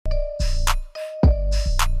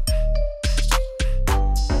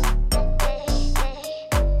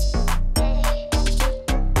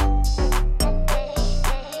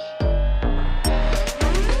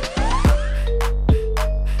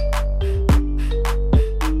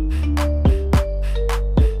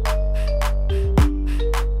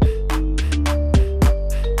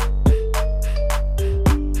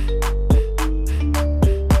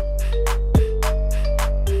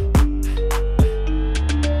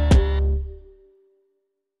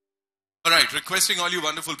right, requesting all you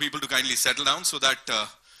wonderful people to kindly settle down so that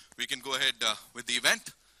we can go ahead with the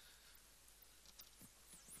event.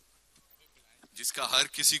 जिसका हर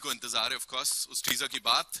किसी को इंतजार है, of course, उस teaser की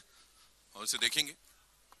बात और उसे देखेंगे.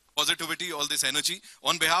 Positivity, all this energy.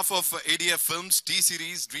 On behalf of ADF Films,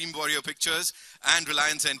 T-Series, Dream Warrior Pictures and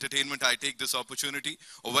Reliance Entertainment, I take this opportunity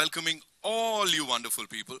of welcoming all you wonderful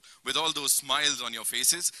people with all those smiles on your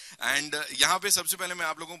faces. And यहाँ पे सबसे पहले मैं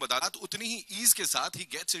आप लोगों को बता दूं, उतनी ही ease के साथ he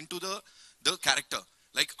gets into the character,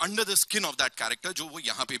 like under the skin of that character, जो वो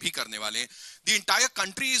यहाँ पे भी करने वाले हैं. The entire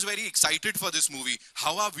country is very excited for this movie.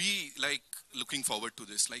 How are we like looking forward to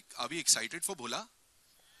this? Like, are we excited for Bholaa?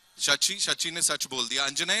 Shachi ने सच बोल दिया.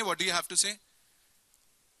 Anjanay, what do you have to say?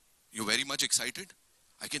 You're very much excited.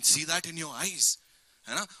 I can see that in your eyes.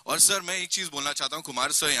 है ना? और sir मैं एक चीज बोलना चाहता हूँ.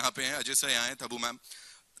 कुमार सर यहाँ पे हैं, अजय सर यहाँ हैं, Tabu ma'am.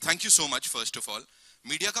 Thank you so much first of all.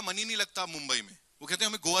 Media का मन ही नहीं लगता मुंबई में. वो कहते हैं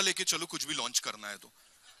हमें गोवा लेके चलो, कुछ भी लॉन्च करना है तो.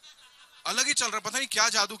 अलग ही चल रहा है, पता नहीं क्या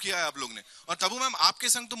जादू किया है आप लोग ने. और तबू मैम आपके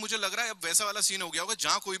संग तो मुझे लग रहा है अब वैसा वाला सीन हो गया होगा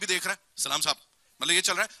जहां कोई भी देख रहा है सलाम साहब, मतलब ये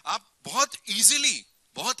चल रहा है. आप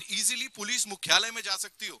बहुत इजीली पुलिस मुख्यालय में जा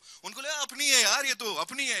सकती हो. उनको लगा अपनी है यार, ये तो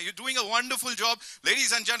अपनी है. You're doing a wonderful job.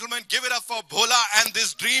 Ladies and gentlemen, give it up for Bholaa and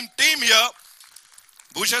this dream team here.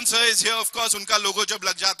 Bhushan sir is here, of course. उनका लोगो जब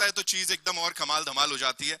लग जाता है तो चीज एकदम और कमाल धमाल हो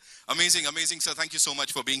जाती है. Amazing sir. Thank you so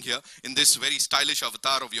much for being here in this very stylish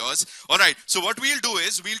avatar of yours. All right, so what we'll do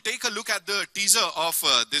is we'll take a look at the teaser of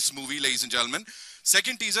this movie, ladies and gentlemen.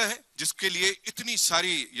 Second teaser है जिसके लिए इतनी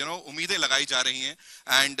सारी उम्मीदें लगाई जा रही हैं.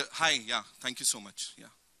 And hi, yeah, thank you so much.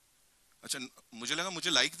 Yeah. अच्छा, मुझे लगा मुझे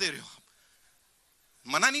लाइक दे रहे हो.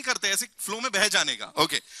 मना नहीं करते ऐसे फ्लो में बह जाने का.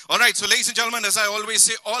 Okay. All right, so ladies and gentlemen, as I always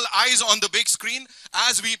say, all eyes on the big screen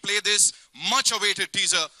as we play this much awaited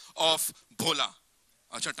teaser of Bholaa.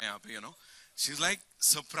 अच्छा, यहाँ पे she's like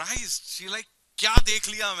surprised. She like क्या देख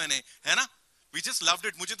लिया मैंने, है ना? We just loved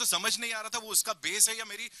it. मुझे तो समझ नहीं आ रहा था वो उसका बेस है या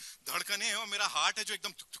मेरी धड़कनें हैं और मेरा हार्ट है जो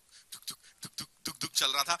एकदम तुक तुक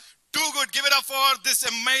चल रहा था. Too good. Give it up for this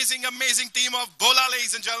amazing team of Bholaa,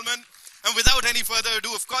 ladies and gentlemen. And without any further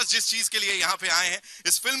ado, of course, जिस चीज के लिए यहाँ पे आए हैं,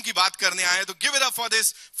 इस फिल्म की बात करने आए हैं, तो give it up for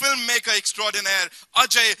this filmmaker extraordinaire,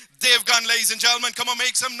 Ajay Devgn, ladies and gentlemen. Come on,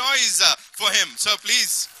 make some noise for him, sir,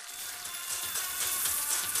 please.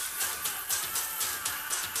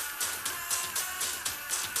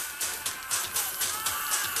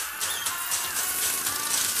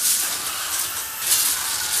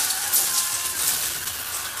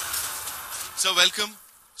 So welcome,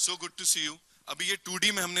 so good to see you. अभी ये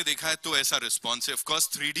 2D में हमने देखा है तो ऐसा रिस्पॉन्स है. Of course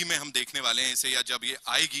 3D में हम देखने वाले हैं इसे, या जब ये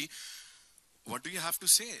आएगी. What do you have to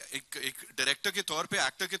say? एक डायरेक्टर के तौर पे,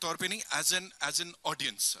 एक्टर के तौर पे नहीं, as an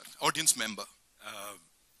audience member.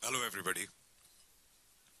 Hello everybody.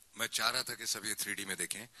 मैं चाह रहा था कि सब ये 3D में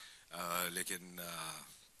देखें, लेकिन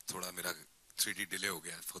थोड़ा मेरा 3D डिले हो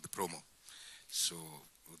गया for the promo. So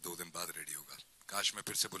 2 दिन बाद रेडी होगा. काश मैं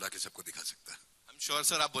फिर से बुला के सबको दिखा सकता. श्योर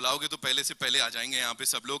सर, आप बुलाओगे तो पहले से पहले आ जाएंगे यहाँ पे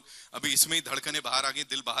सब लोग. अभी इसमें ही धड़कने बाहर आ गई,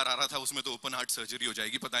 दिल बाहर आ रहा था, उसमें तो ओपन हार्ट सर्जरी हो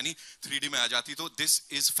जाएगी. पता नहीं 3D में आ जाती तो. This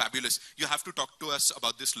is fabulous. You have to talk to us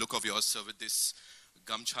about this look of yours sir, with this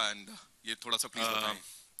गमछा एंड ये थोड़ा सा प्लीज बताएं.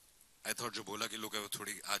 आई थॉट जो बोला कि लुक है वो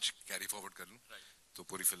थोड़ी आज कैरी फॉरवर्ड कर लूं. तो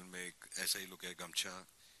पूरी फिल्म में एक ऐसा ही लुक है, गमछा,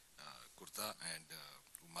 कुर्ता एंड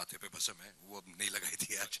माथे पे भस्म है, वो अब नहीं लगाई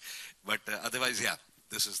थी आज. बट अदरवाइज या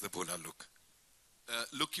this is the Bhola look.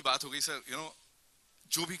 Look की बात हो गई सर.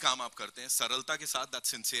 जो भी काम आप करते हैं सरलता के साथ, that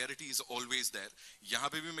sincerity is always there. यहाँ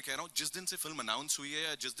पे भी मैं कह रहा हूँ, जिस दिन से फिल्म अनाउंस हुई है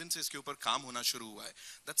या जिस दिन से इसके ऊपर काम होना शुरू हुआ है,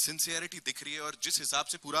 that sincerity दिख रही है. और जिस हिसाब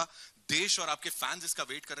से पूरा देश और आपके फैंस इसका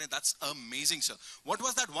वेट कर रहे हैं, that's amazing sir. What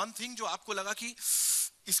was that one thing जो आपको लगा कि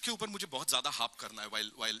इसके ऊपर मुझे बहुत ज्यादा हाप करना है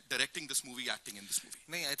while directing this movie, acting in this movie?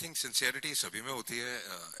 नहीं, I think sincerity सभी में होती है.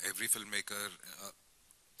 Every filmmaker,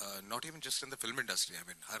 not even just in the film industry. I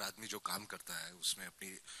mean, हर आदमी जो काम करता है उसमें अपनी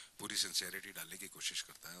पूरी सिंसियरिटी डालने की कोशिश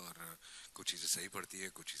करता है. और कुछ चीजें सही पड़ती है,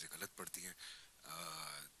 कुछ चीजें गलत पड़ती हैं.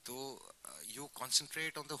 तो you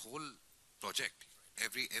concentrate on the whole project,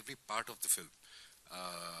 every part of the film.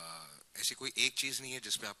 ऐसी कोई एक चीज नहीं है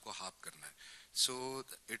जिसपे आपको हाप करना है. So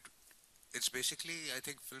it's basically, I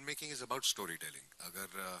think filmmaking is about storytelling.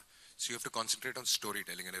 So you have to concentrate on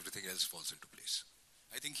storytelling and everything else falls into place.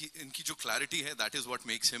 I think इनकी जो clarity है, that is what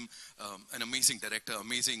makes him an amazing director,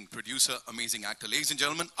 amazing producer, amazing actor. Ladies and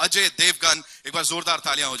gentlemen, Ajay Devgn. एक बार जोरदार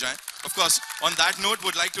तालियां हो जाएं. Of course, on that note,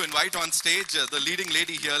 would like to invite on stage the leading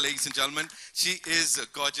lady here, ladies and gentlemen. She is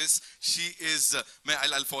gorgeous. She is.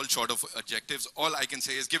 I'll fall short of adjectives. All I can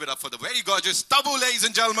say is give it up for the very gorgeous Tabu, ladies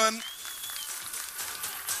and gentlemen.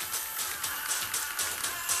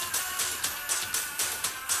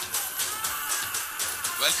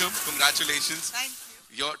 Welcome. Congratulations. Thank you.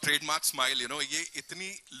 Your trademark smile, ये इतनी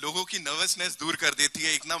लोगों की nervousness दूर कर देती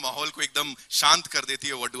है, एक ना माहौल को एकदम शांत कर देती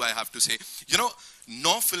है. What do I have to से?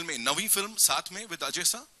 9 फिल्में, 9वीं फिल्म साथ में विद अजय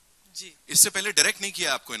सर जी. इससे पहले डायरेक्ट नहीं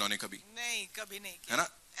किया आपको इन्होंने कभी? नहीं, कभी नहीं किया. है ना?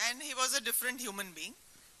 And he was a different human being.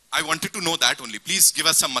 I wanted to know that only. Please give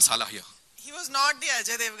us some masala here. He was not the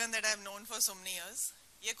Ajay Devgn that I have known for so many years.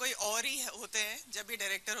 ये कोई और ही होते हैं जब ये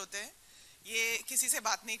director होते हैं. ये किसी से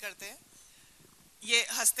बात नहीं करते, ये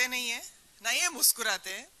हंसते नहीं है, ना ये मुस्कुराते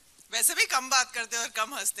हैं, वैसे भी कम बात करते हैं और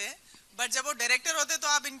कम हंसते हैं. बट जब वो डायरेक्टर होते तो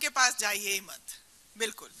आप इनके पास जाइए ही मत,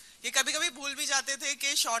 बिल्कुल. ये कभी कभी भूल भी जाते थे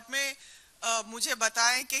कि शॉट में मुझे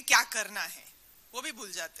बताएं कि क्या करना है, वो भी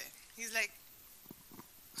भूल जाते हैं. ही इज लाइक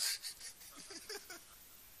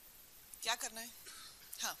क्या करना है,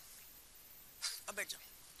 हाँ अब बैठ जाओ,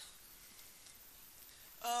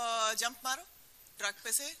 जंप मारो ट्रक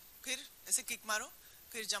पे से, फिर ऐसे किक मारो,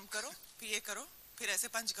 फिर जंप करो, फिर ये करो, फिर ऐसे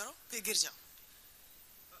पंच करो, फिर गिर जाओ.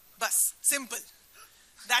 बस simple.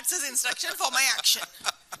 That's his instruction for my action.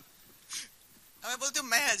 मैं बोलती हूँ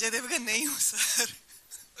मैं अजय देवगन नहीं हूँ sir.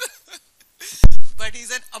 But he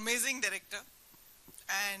is an amazing director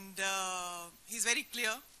and he is very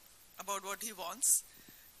clear about what he wants.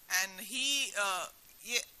 And he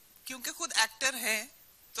ये क्योंकि खुद एक्टर है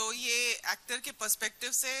तो ये एक्टर के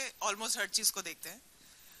पर्सपेक्टिव से ऑलमोस्ट हर चीज को देखते हैं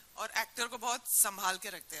और एक्टर को बहुत संभाल के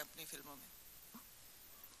रखते हैं अपनी फिल्मों में.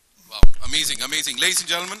 Wow, amazing, amazing. Ladies and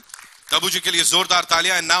gentlemen, Tabu ji के लिए जोरदार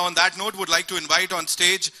तालियां. And now on that note, would like to invite on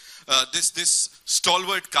stage this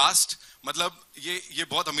stalwart cast. मतलब ये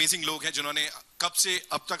बहुत अमेजिंग लोग हैं जिन्होंने कब से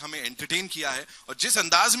अब तक हमें एंटरटेन किया है और जिस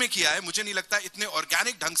अंदाज में किया है मुझे नहीं लगता इतने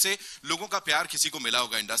ऑर्गेनिक ढंग से लोगों का प्यार किसी को मिला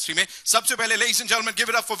होगा इंडस्ट्री में. सबसे पहले ladies and gentleman give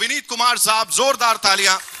it up for Vineet Kumar साहब, जोरदार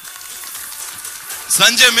तालियां.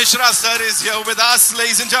 Sanjay Mishra sir is here with us,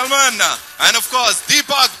 ladies and gentlemen, and of course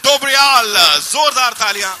Deepak Dobriyal, जोरदार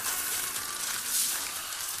तालियां.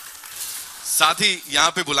 साथ ही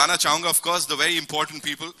यहां पे बुलाना चाहूंगा of course the very important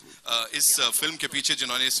people इस फिल्म के पीछे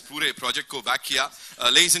जिन्होंने इस पूरे प्रोजेक्ट को बैक किया.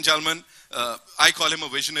 Ladies and gentleman, I call him a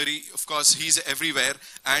visionary. Of course he is everywhere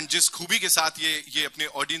and जिस खूबी के साथ ये अपने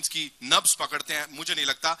ऑडियंस की नब्ज पकड़ते हैं मुझे नहीं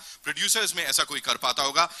लगता प्रोड्यूसर्स में ऐसा कोई कर पाता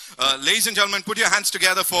होगा. Ladies and gentleman, put your hands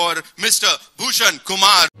together for mister Bhushan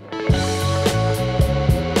Kumar.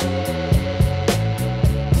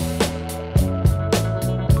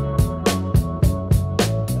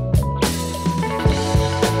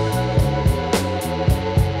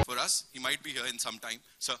 He might be here in some time.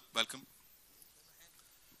 Sir, welcome.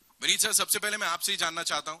 Vineet sir, सबसे पहले मैं आपसे ही जानना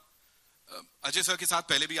चाहता हूं, अजय सर के साथ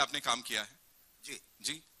पहले भी आपने काम किया है जी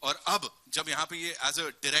जी, और अब जब यहाँ पे ये एज अ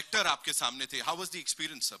डायरेक्टर आपके सामने थे, how was the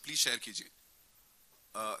experience sir? Please share कीजिए.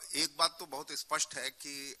 एक बात तो बहुत स्पष्ट है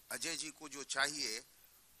कि अजय जी को जो चाहिए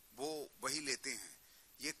वो वही लेते हैं.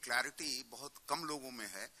 ये क्लैरिटी बहुत कम लोगों में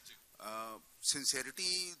है.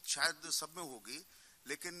 सिंसेरिटी शायद सब में होगी,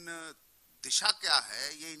 लेकिन दिशा क्या है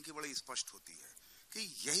ये इनकी बड़ी स्पष्ट होती है कि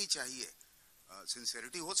यही चाहिए.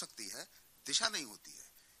 सिंसेरिटी हो सकती है, दिशा नहीं होती है.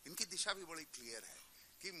 इनकी दिशा भी बड़ी क्लियर है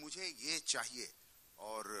कि मुझे ये चाहिए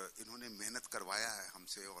और इन्होंने मेहनत करवाया है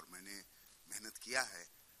हमसे और मैंने मेहनत किया है.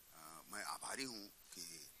 मैं आभारी हूं कि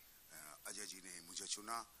अजय जी ने मुझे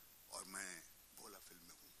चुना और मैं भोला फिल्म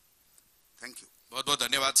में हूं. Thank you. बहुत बहुत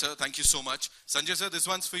धन्यवाद sir, thank you so much. Sanjay sir, this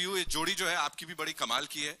once for you. ये जोड़ी जो है आपकी भी बड़ी कमाल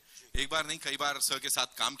की है. एक बार नहीं कई बार सर के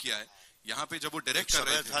साथ काम किया है. यहाँ पे जब वो डायरेक्ट कर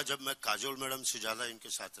रहे थे था जब मैं काजोल मैडम से ज्यादा इनके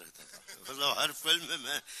साथ रहता था. मतलब हर फिल्म में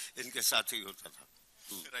मैं इनके साथ ही होता था.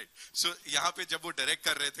 राइट. सो यहाँ पे जब वो डायरेक्ट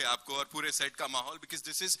कर रहे थे आपको और पूरे सेट का माहौल, बिकॉज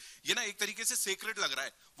दिस इज ये ना एक तरीके से सेक्रेड लग रहा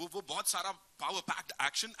है. वो बहुत सारा power packed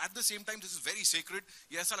action, at the same time this is very sacred.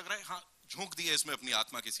 ये ऐसा लग रहा है हाँ झोंक दी है इसमें अपनी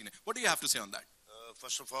आत्मा किसी ने. What do you have to से on that?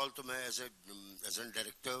 First of all तो मैं as an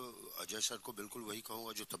director Ajay sir को बिल्कुल वही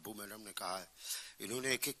कहूंगा जो तब्बू मैडम ने कहा है.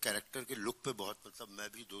 इन्होंने एक एक कैरेक्टर के लुक पे बहुत, मतलब मैं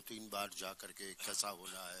भी 2-3 बार जा करके कैसा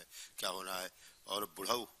होना है क्या होना है. और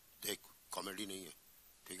बुढ़ाऊ देख कॉमेडी नहीं है,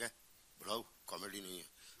 ठीक है, बुढ़ाऊ कॉमेडी नहीं है.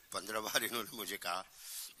 15 बार इन्होंने मुझे कहा.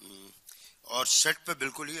 और सेट पे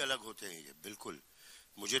बिल्कुल ही अलग होते हैं ये, बिल्कुल.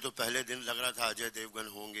 मुझे तो पहले दिन लग रहा था अजय देवगन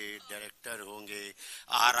होंगे, डायरेक्टर होंगे,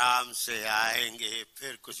 आराम से आएंगे,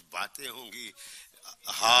 फिर कुछ बातें होंगी.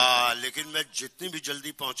 हाँ, लेकिन मैं जितनी भी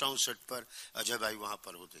जल्दी पहुंचा हूं सेट पर, अजय भाई वहां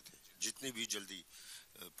पर होते थे. जितनी भी जल्दी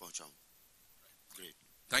पहुंचा हूं. Great.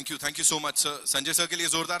 Thank you so much sir. Sanjay sir के लिए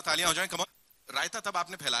जोरदार तालियां हो जाएं. कम रायता तब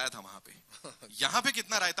आपने फैलाया था वहां पे, यहाँ पे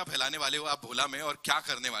कितना रायता फैलाने वाले हो आप भोला में और क्या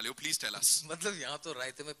करने वाले हो? Please tell us. मतलब यहाँ तो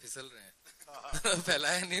रायते में फिसल रहे हैं.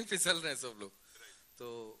 फैलाया नहीं, फिसल रहे हैं सब लोग. तो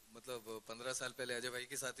मतलब 15 साल पहले अजय भाई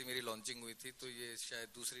के साथ ही मेरी लॉन्चिंग हुई थी, तो ये शायद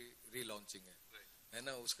दूसरी री-लॉन्चिंग है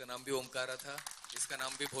ना. उसका नाम भी ओमकारा था, इसका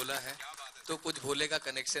नाम भी भोला है. तो कुछ भोले का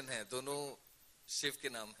कनेक्शन है, दोनों शिव के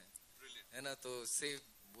नाम है. है ना, तो से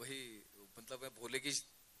वही मतलब मैं भोले की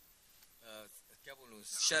क्या बोलूं,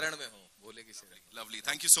 शरण में हूँ, भोले की शरण। Lovely.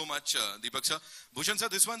 Thank you so much, Deepak sir. Bhushan sir,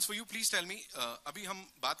 this one's for you. Please tell me. अभी हम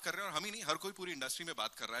बात कर रहे हैं और हम ही नहीं, हर कोई पूरी इंडस्ट्री में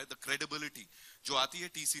बात कर रहा है, the credibility जो आती है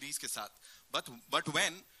टी सीरीज के साथ. But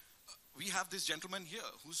when we have this gentleman here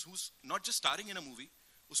who's not just starring in a movie,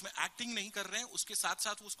 उसमें एक्टिंग नहीं कर रहे हैं, उसके साथ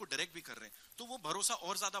साथ वो उसको डायरेक्ट भी कर रहे हैं, तो वो भरोसा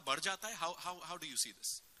और ज्यादा बढ़ जाता है. How do you see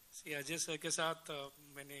this? Ajay sir के साथ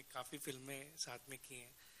मैंने काफी फिल्में साथ में की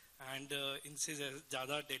हैं एंड इनसे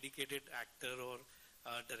ज्यादा डेडिकेटेड एक्टर और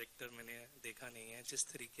डायरेक्टर मैंने देखा नहीं है. जिस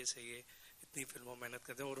तरीके से ये इतनी फिल्मों में मेहनत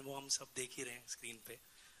करते हैं और वो हम सब देख ही रहे हैं स्क्रीन पे.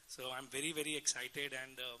 सो I am very very excited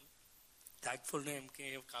and thankful name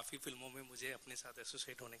के काफी फिल्मों में मुझे अपने साथ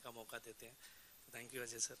एसोसिएट होने का मौका देते हैं. थैंक यू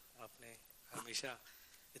अजय सर, आपने हमेशा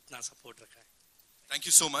इतना सपोर्ट रखा है. Thank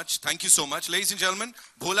you so much. Thank you so much. Ladies and gentlemen,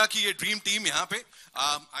 भोला की ये ड्रीम टीम यहाँ पे.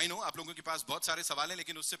 I know आप लोगों के पास बहुत सारे सवाल हैं,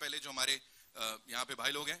 लेकिन उससे पहले जो हमारे यहाँ पे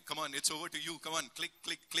भाई लोग हैं, come on, it's over to you. Come on, click.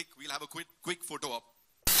 We'll have a quick photo op.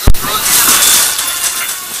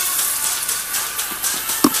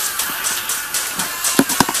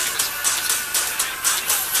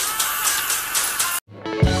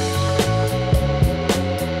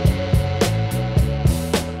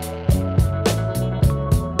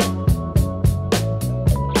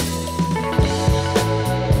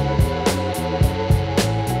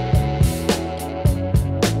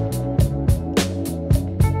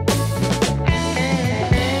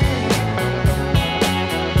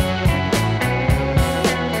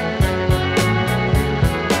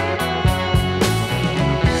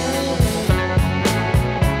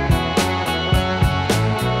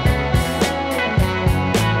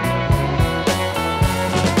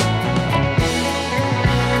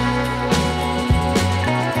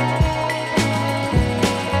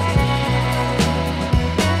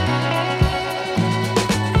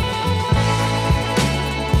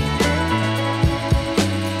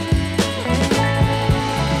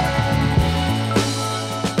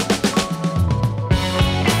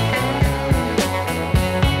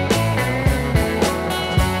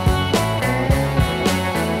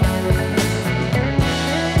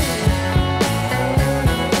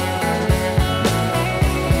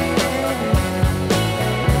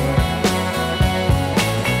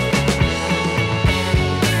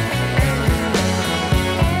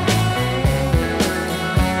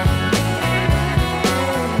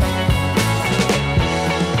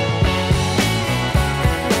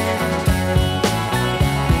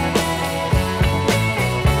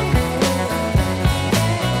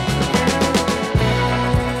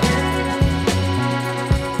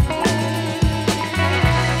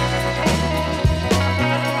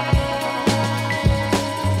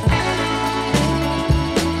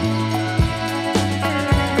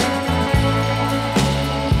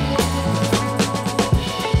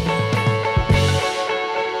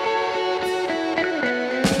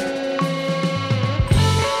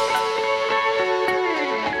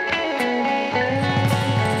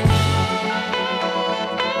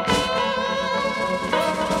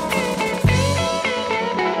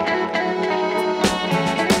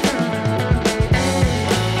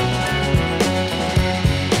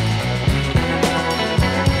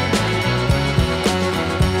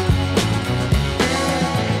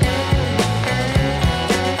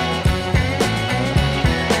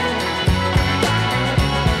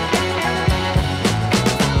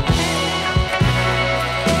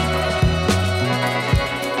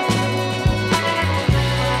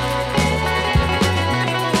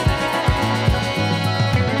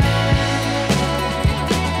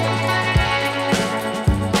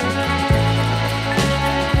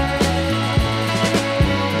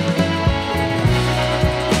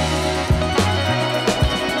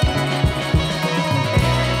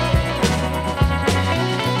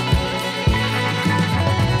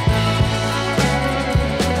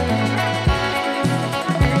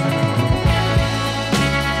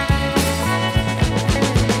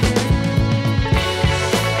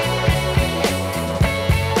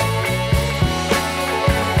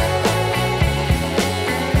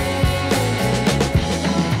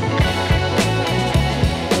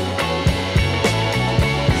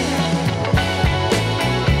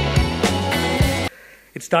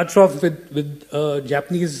 starts off with a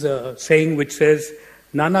Japanese saying which says,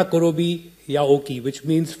 Nana Korobi Yaoki, which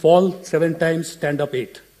means fall 7 times, stand up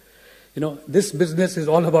 8. You know, this business is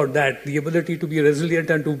all about that, the ability to be resilient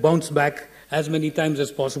and to bounce back as many times as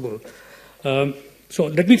possible. So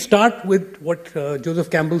let me start with what Joseph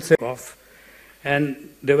Campbell said off. And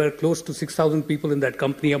there were close to 6,000 people in that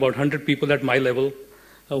company, about 100 people at my level,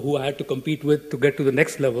 who I had to compete with to get to the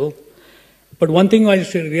next level. But one thing I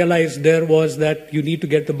realized there was that you need to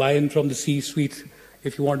get the buy-in from the C-suite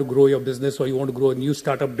if you want to grow your business or you want to grow a new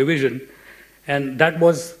startup division. And that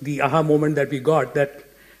was the aha moment that we got, that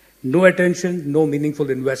no attention, no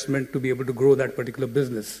meaningful investment to be able to grow that particular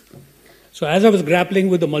business. So as I was grappling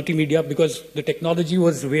with the multimedia, because the technology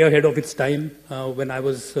was way ahead of its time when I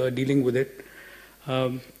was dealing with it,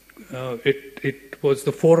 it was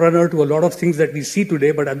the forerunner to a lot of things that we see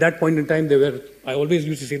today, but at that point in time, I always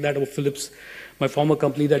used to say that about Philips, my former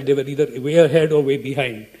company, that they were either way ahead or way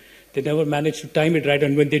behind. They never managed to time it right,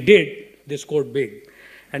 and when they did, they scored big.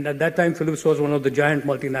 And at that time, Philips was one of the giant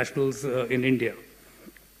multinationals in India.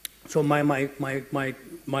 So my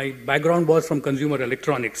background was from consumer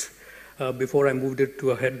electronics before I moved it to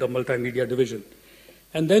head the multimedia division.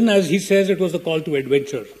 And then, as he says, it was a call to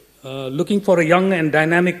adventure. Looking for a young and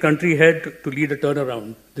dynamic country head to lead a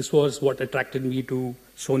turnaround. This was what attracted me to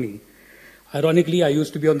Sony. Ironically, I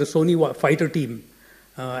used to be on the Sony fighter team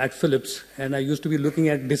at Philips, and I used to be looking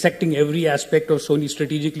at dissecting every aspect of Sony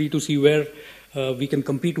strategically to see where we can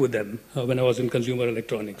compete with them when I was in consumer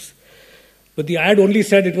electronics. But the ad only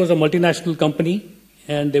said it was a multinational company,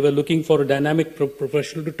 and they were looking for a dynamic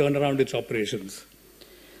professional to turn around its operations.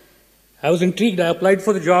 I was intrigued. I applied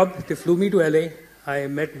for the job. They flew me to LA. I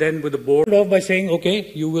met then with the board off by saying,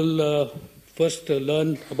 okay, you will first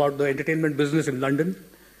learn about the entertainment business in London.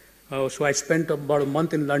 So I spent about a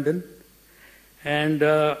month in London. And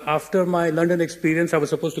after my London experience, I was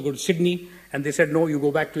supposed to go to Sydney. And they said, no, you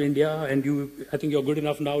go back to India, and I think you're good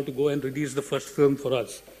enough now to go and release the first film for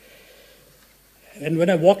us. And when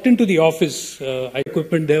I walked into the office,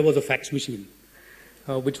 equipment there was a fax machine,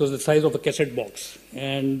 which was the size of a cassette box.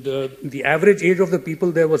 And the average age of the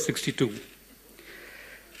people there was 62.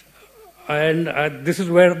 And this is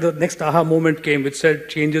where the next aha moment came, which said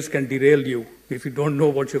changes can derail you. If you don't know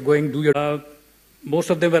what you're going to do, most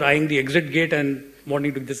of them were eyeing the exit gate and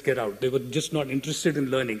wanting to just get out. They were just not interested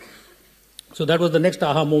in learning. So that was the next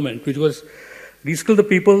aha moment, which was reskill the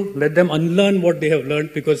people, let them unlearn what they have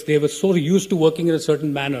learned, because they were so used to working in a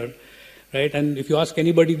certain manner, right? And if you ask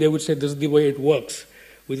anybody, they would say this is the way it works,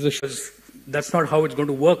 which is that's not how it's going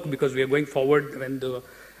to work, because we are going forward when the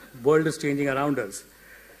world is changing around us.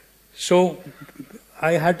 So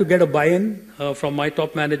I had to get a buy-in from my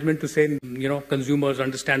top management to say, consumers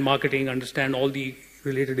understand marketing, understand all the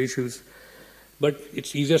related issues. But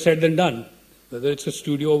it's easier said than done. Whether it's a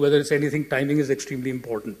studio, whether it's anything, timing is extremely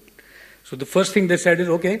important. So the first thing they said is,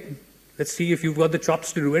 okay, let's see if you've got the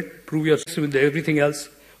chops to do it, prove yourself with everything else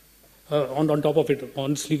on top of it.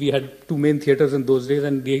 Honestly, we had 2 main theaters in those days,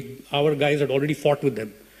 and our guys had already fought with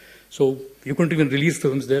them. So you couldn't even release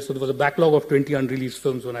films there. So there was a backlog of 20 unreleased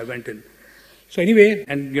films when I went in. So anyway,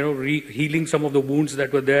 and healing some of the wounds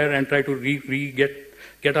that were there and try to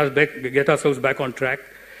get ourselves back on track.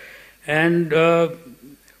 And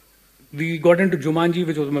we got into Jumanji,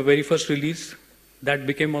 which was my very first release. That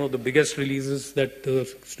became one of the biggest releases that the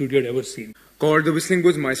studio had ever seen. Called the Whistling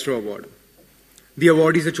Woods Maestro Award. The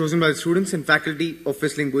awardees are chosen by the students and faculty of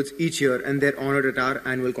Whistling Woods each year, and they're honored at our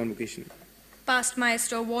annual convocation. Past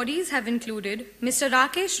Maestro awardees have included Mr.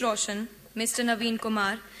 Rakesh Roshan, Mr. Naveen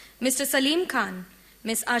Kumar, Mr. Salim Khan,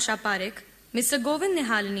 Ms. Asha Parekh, Mr. Govind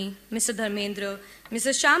Nihalani, Mr. Dharmendra,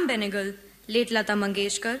 Mr. Shyam Benegal, late Lata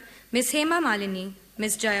Mangeshkar, Ms. Hema Malini,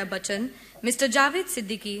 Ms. Jaya Bachchan, Mr. Javed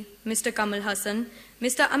Siddiqui, Mr. Kamal Hassan,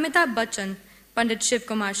 Mr. Amitabh Bachchan, Pandit Shiv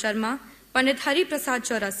Kumar Sharma, Pandit Hari Prasad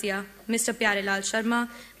Chaurasia, Mr. Pyarelal Sharma,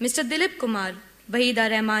 Mr. Dilip Kumar, Vahida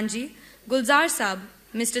Rahmanji, Gulzar Saab,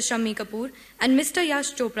 Mr. Shammi Kapoor, and Mr.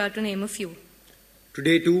 Yash Chopra, to name a few.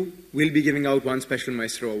 Today too, we'll be giving out one special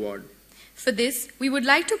Maestro Award. For this, we would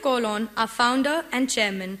like to call on our founder and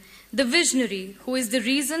chairman, the visionary who is the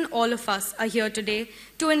reason all of us are here today,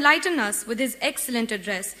 to enlighten us with his excellent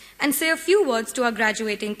address and say a few words to our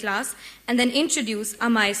graduating class, and then introduce our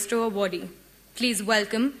Maestro awardee. Please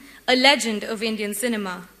welcome a legend of Indian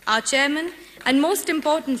cinema, our chairman, and most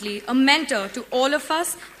importantly, a mentor to all of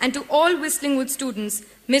us and to all Whistling Woods students,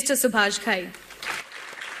 Mr. Subhash Ghai.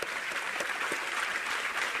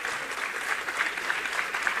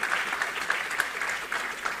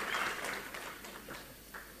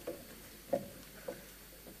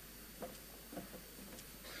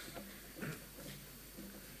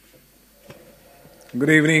 Good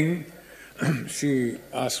evening. She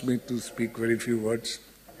asked me to speak very few words.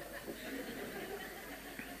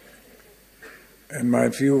 And my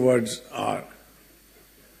few words are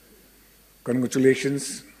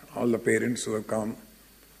congratulations all the parents who have come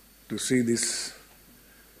to see this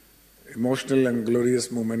emotional and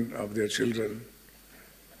glorious moment of their children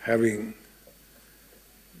having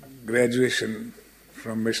graduation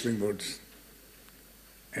from Whistling Woods.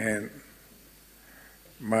 And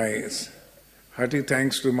My hearty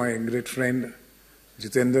thanks to my great friend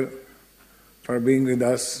Jitendra for being with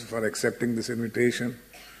us, for accepting this invitation,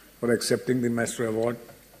 for accepting the Master Award.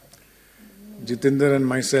 Jitendra and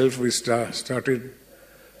myself, we started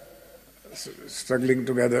struggling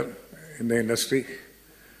together in the industry,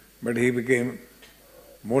 but he became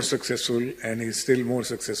more successful and he's still more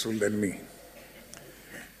successful than me.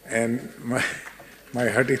 And my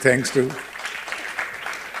hearty thanks to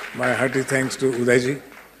Udayji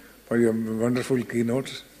for your wonderful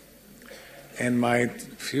keynotes. And my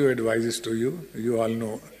few advices to you. You all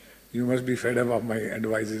know, you must be fed up of my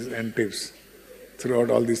advices and tips throughout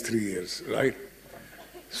all these 3 years, right?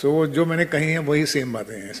 So, जो मैंने कही हैं वही same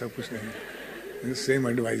बातें हैं, सब कुछ नहीं. Same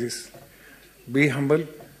advices. Be humble.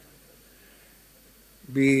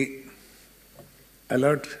 Be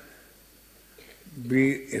alert.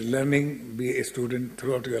 Be learning. Be a student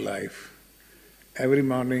throughout your life. Every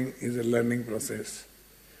morning is a learning process.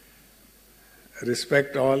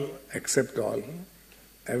 Respect all, accept all,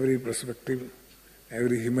 every perspective,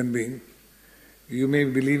 every human being. You may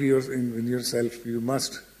believe in yourself, you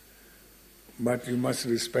must, but you must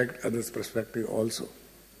respect others' perspective also.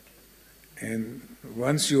 And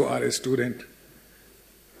once you are a student,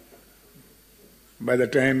 by the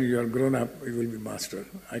time you are grown up, you will be master,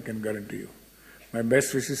 I can guarantee you. My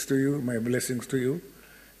best wishes to you, my blessings to you,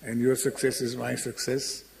 and your success is my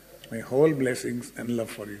success. My whole blessings and love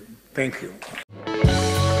for you. Thank you.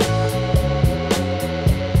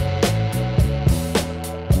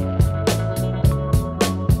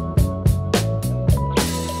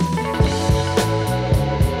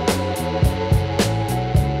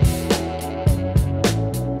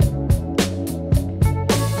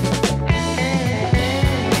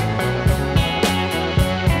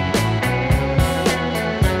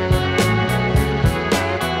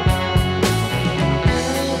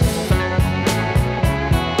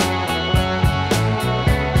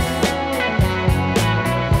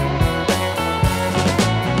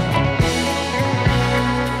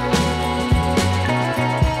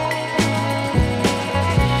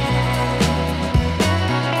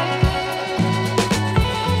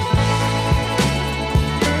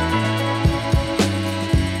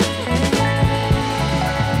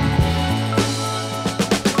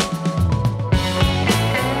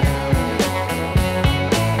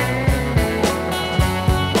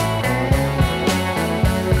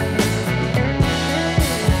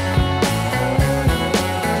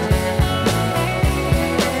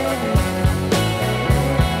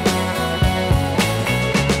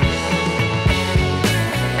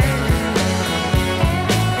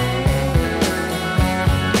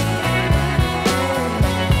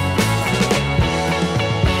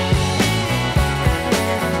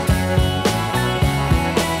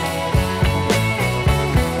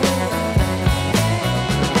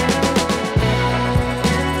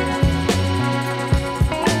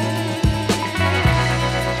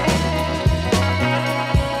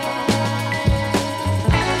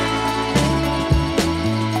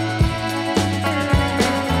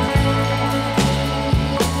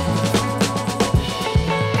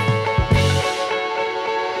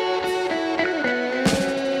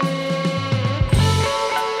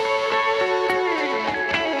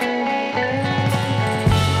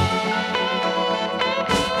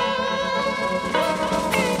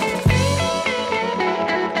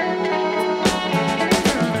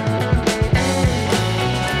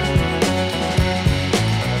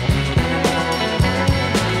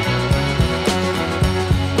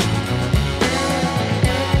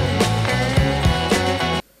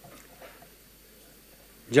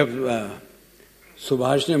 जब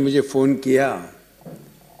सुभाष ने मुझे phone किया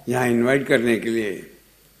यहाँ invite करने के लिए,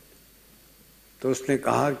 तो उसने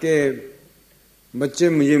कहा कि बच्चे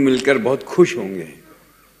मुझे मिलकर बहुत खुश होंगे.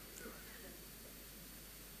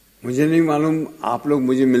 मुझे नहीं मालूम आप लोग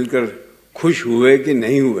मुझे मिलकर खुश हुए कि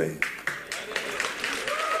नहीं हुए,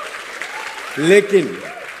 लेकिन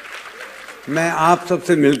मैं आप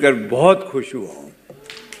सबसे मिलकर बहुत खुश हुआ हूं.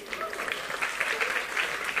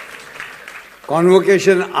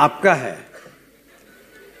 कॉन्वोकेशन आपका है.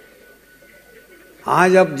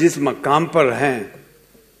 आज आप जिस मकाम पर हैं,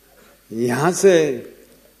 यहां से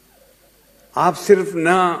आप सिर्फ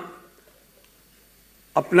ना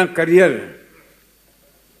अपना करियर,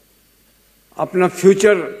 अपना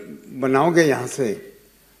फ्यूचर बनाओगे यहां से,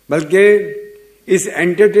 बल्कि इस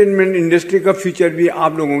एंटरटेनमेंट इंडस्ट्री का फ्यूचर भी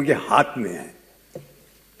आप लोगों के हाथ में है,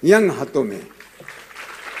 यंग हाथों में.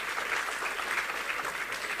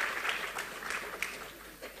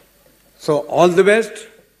 So all the best.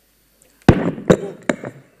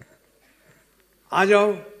 आ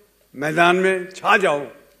जाओ मैदान में, छा जाओ.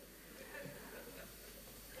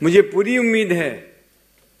 मुझे पूरी उम्मीद है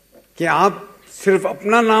कि आप सिर्फ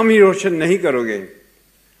अपना नाम ही रोशन नहीं करोगे,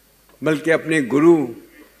 बल्कि अपने गुरु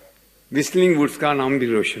व्हिस्लिंग वुड्स का नाम भी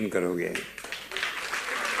रोशन करोगे।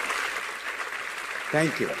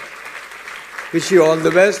 Thank you. Wish you all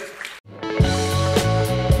the best.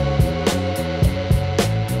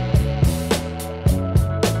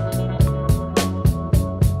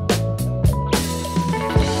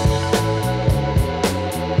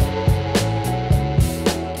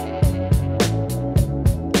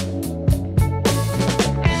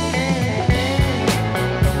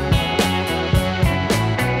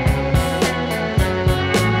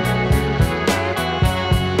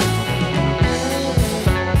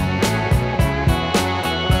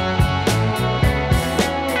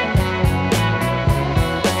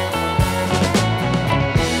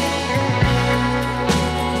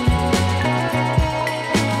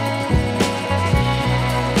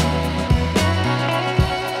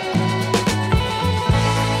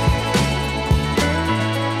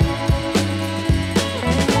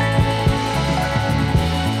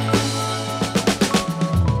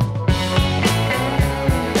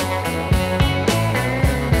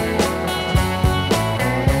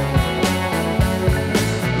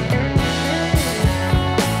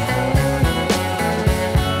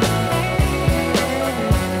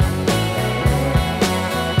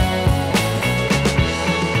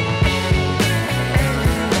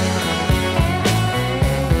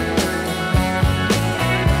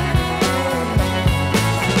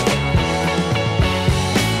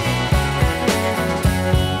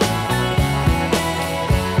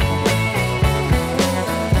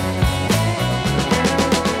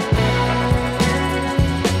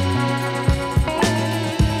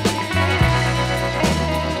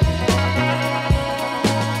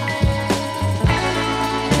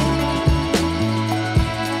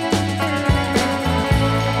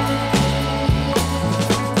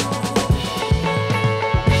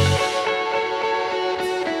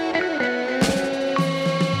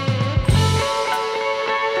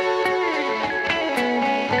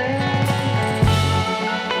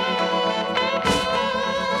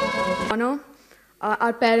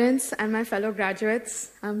 Our parents and my fellow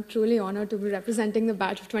graduates, I'm truly honored to be representing the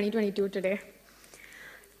batch of 2022 today.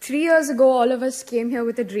 3 years ago, all of us came here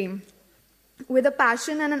with a dream, with a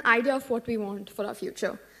passion and an idea of what we want for our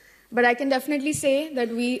future. But I can definitely say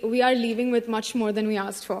that we are leaving with much more than we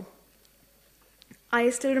asked for. I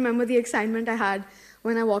still remember the excitement I had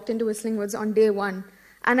when I walked into Whistling Woods on day one,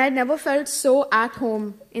 and I'd never felt so at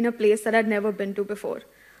home in a place that I'd never been to before.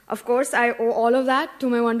 Of course, I owe all of that to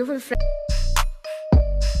my wonderful friends.